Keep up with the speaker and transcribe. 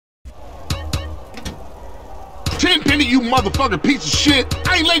Tenpenny, you motherfucking piece of shit.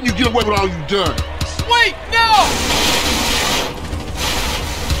 I ain't letting you get away with all you done. Wait, no!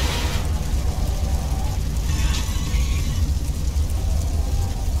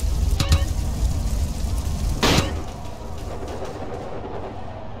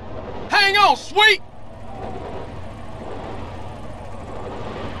 Hang on, Sweet!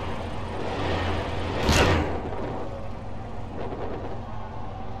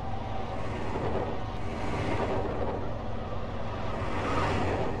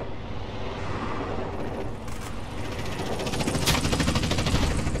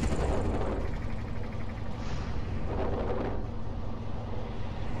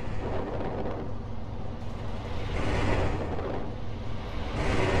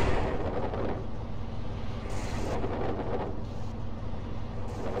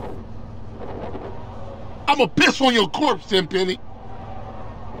 I'ma piss on your corpse, Tenpenny.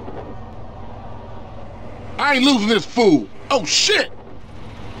 I ain't losing this fool. Oh, shit!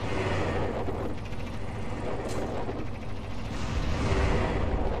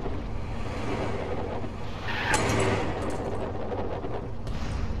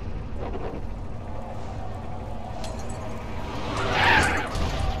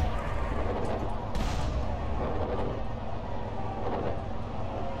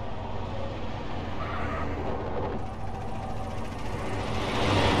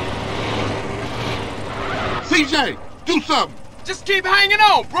 CJ, do something! Just keep hanging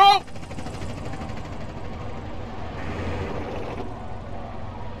on, bro!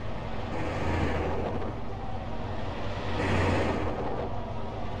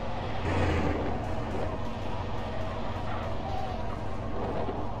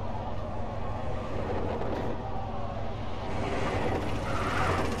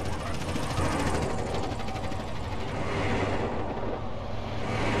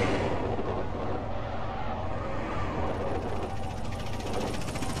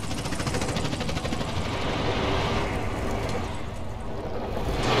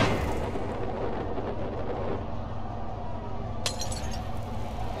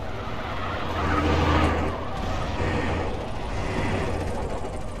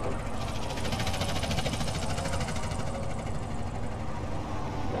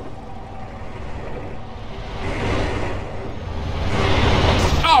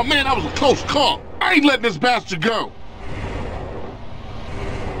 Oh man, that was a close call. I ain't letting this bastard go.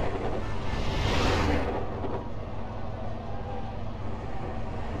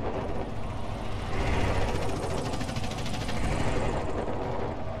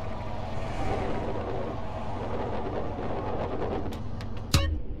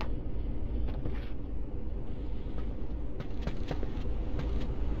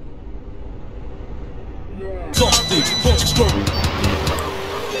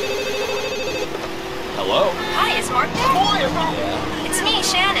 Hello? Hi, is Mark there? It's me,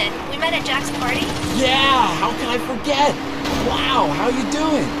 Shannon. We met at Jack's party. Yeah, how can I forget? Wow, how you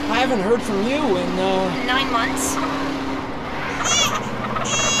doing? I haven't heard from you in, 9 months.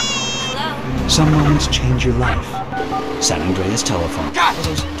 Hello? Some moments change your life. San Andreas telephone. God! For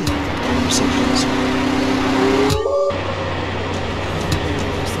those difficult conversations.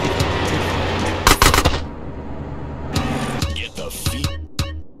 Get the feet.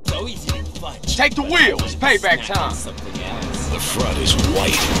 So easy to fudge. Take the wheel. It's payback time. The front is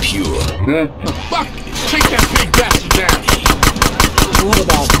white and pure. Fuck! Take that big bastard down! What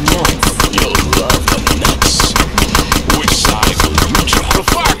about nuts? You'll love the nuts. Which side will you try? The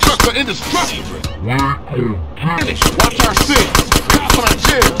fire trucks are indestructible! Finish! Watch our six! Cops on our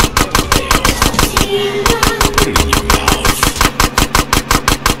tail! In your mouth.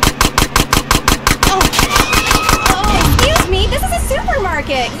 Oh, excuse me, this is a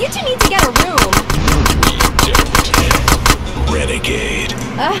supermarket. You two need to get a room. Renegade.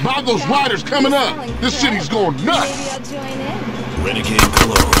 By those riders coming up! This city's going nuts! Maybe I'll join in. Renegade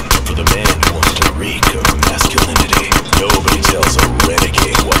cologne for the man who wants to reek of masculinity. Nobody tells a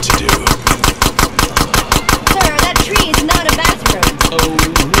renegade what to do. Sir, that tree is not a bathroom. Oh,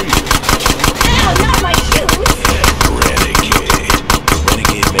 really? Ow, not my shoes! Renegade. The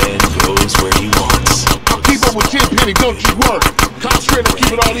renegade man goes where he wants. I'll keep up with Tenpenny, don't you worry! Concentrate on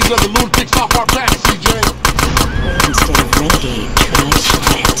keeping all these other lunatics off our backs, CJ! Instead of renegade, try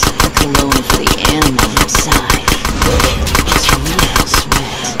sweat. The cologne for the animal inside. It's real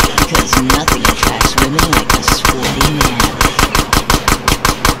sweat, because nothing attracts women like a sweaty man.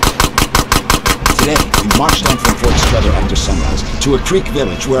 Today, we marched on from Fort Strother after sunrise to a creek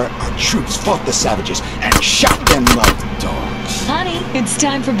village where our troops fought the savages and shot them like dogs. Honey, it's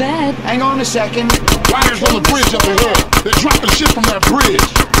time for bed. Hang on a second. Riders on the bridge up ahead! They're dropping shit from that bridge!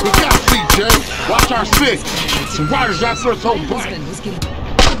 Look out, CJ! Watch our our six. So why does that look so bright?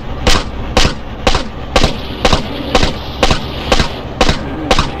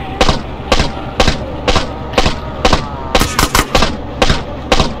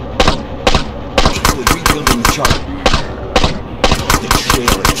 Rebuilding the chart. The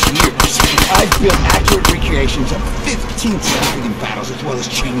trail of tears. I've built accurate recreations of 15th century battles, as well as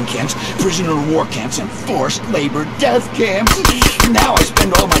training camps, prisoner of war camps, and forced labor death camps. Now I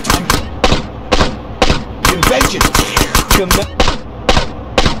spend all my time conventions.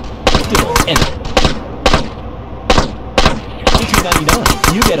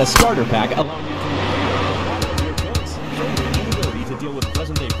 $18.99. You get a starter pack allowing you to deal with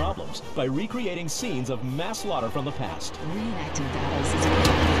present-day problems by recreating scenes of mass slaughter from the past. Reenacting battles is a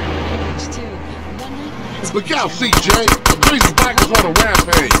privilege, too. One night Look out, CJ. The crazy bikers on a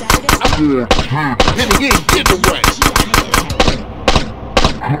rampage. Hitting in, get away.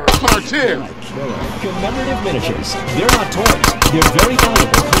 Cartel. Commemorative miniatures. They're not toys. They're very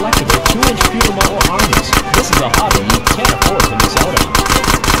valuable, collectible, 2-inch pewter model armies. This is a hobby you can't afford to miss out on.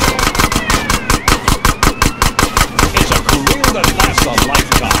 It's a career that lasts a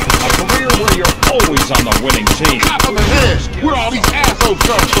lifetime. A career where you're always on the winning team. Cop on the head. Where all these assholes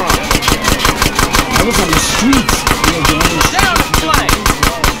come from? I was on the streets. Down in flames!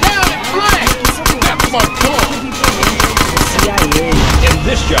 Down in flames! That's my dog. In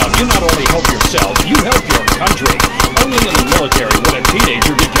this job, you not only help yourself, you help your country. Only in the military would a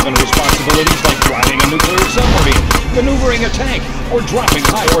teenager get given responsibilities like driving a nuclear submarine, maneuvering a tank, or dropping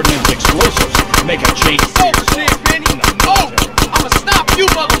high-ordnance explosives. Make a change. Oh, shit, Benny! Oh! I'ma stop you,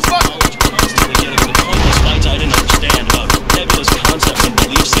 motherfucker! Constantly getting into pointless fights I didn't understand about nebulous concepts and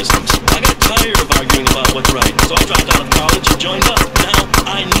belief systems. I got tired of arguing about what's right, so I dropped out of college and joined up. Now,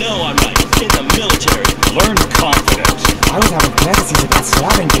 I know I'm right. In the military. Learn confidence. I was having fantasies about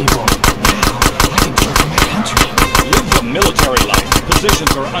slaughtering people. Now, I can do it for my country. Live the military life. Positions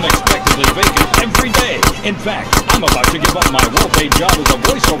are unexpectedly vacant every day. In fact, I'm about to give up my well-paid job as a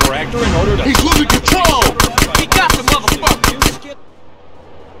voiceover actor in order to... He's losing control. He got the motherfucker!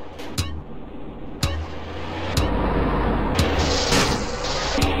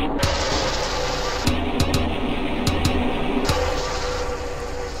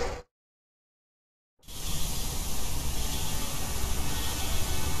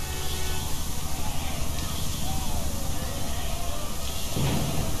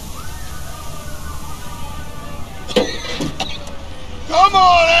 Come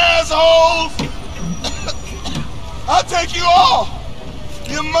on, assholes! I'll take you all!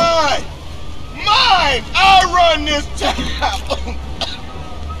 You're mine! Mine! I run this town!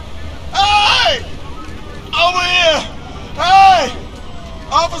 Hey! Over here! Hey!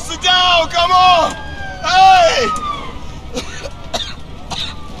 Officer down, come on! Hey!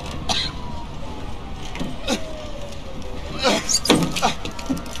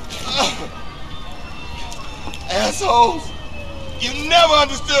 Assholes! You never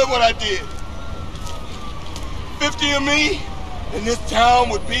understood what I did. 50 of me, and this town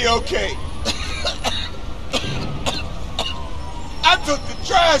would be okay. I took the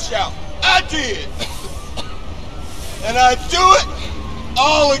trash out. I did. And I do it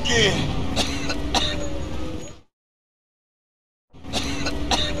all again.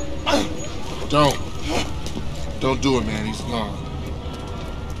 Don't do it, man. He's gone.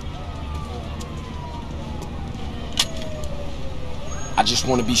 I just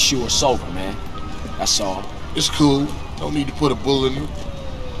want to be sure it's over, man. That's all. It's cool. Don't need to put a bullet in him.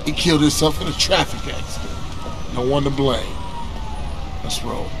 He killed himself in a traffic accident. No one to blame. Let's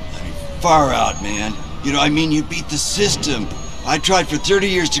roll. Far out, man. You know, I mean, you beat the system. I tried for 30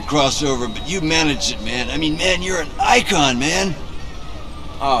 years to cross over, but you managed it, man. I mean, man, you're an icon, man.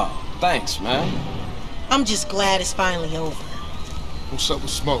 Oh, thanks, man. I'm just glad it's finally over. What's up with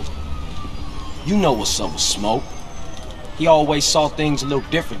Smoke? You know what's up with Smoke. He always saw things a little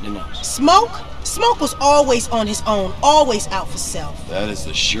different than us. Smoke? Smoke was always on his own, always out for self. That is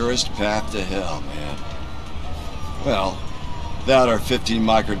the surest path to hell, man. Well, that or 15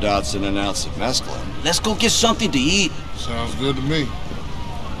 microdots and an ounce of mescaline. Let's go get something to eat. Sounds good to me.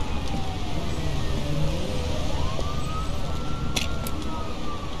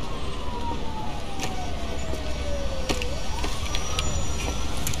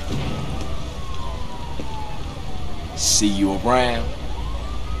 See you around,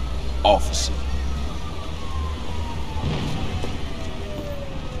 officer.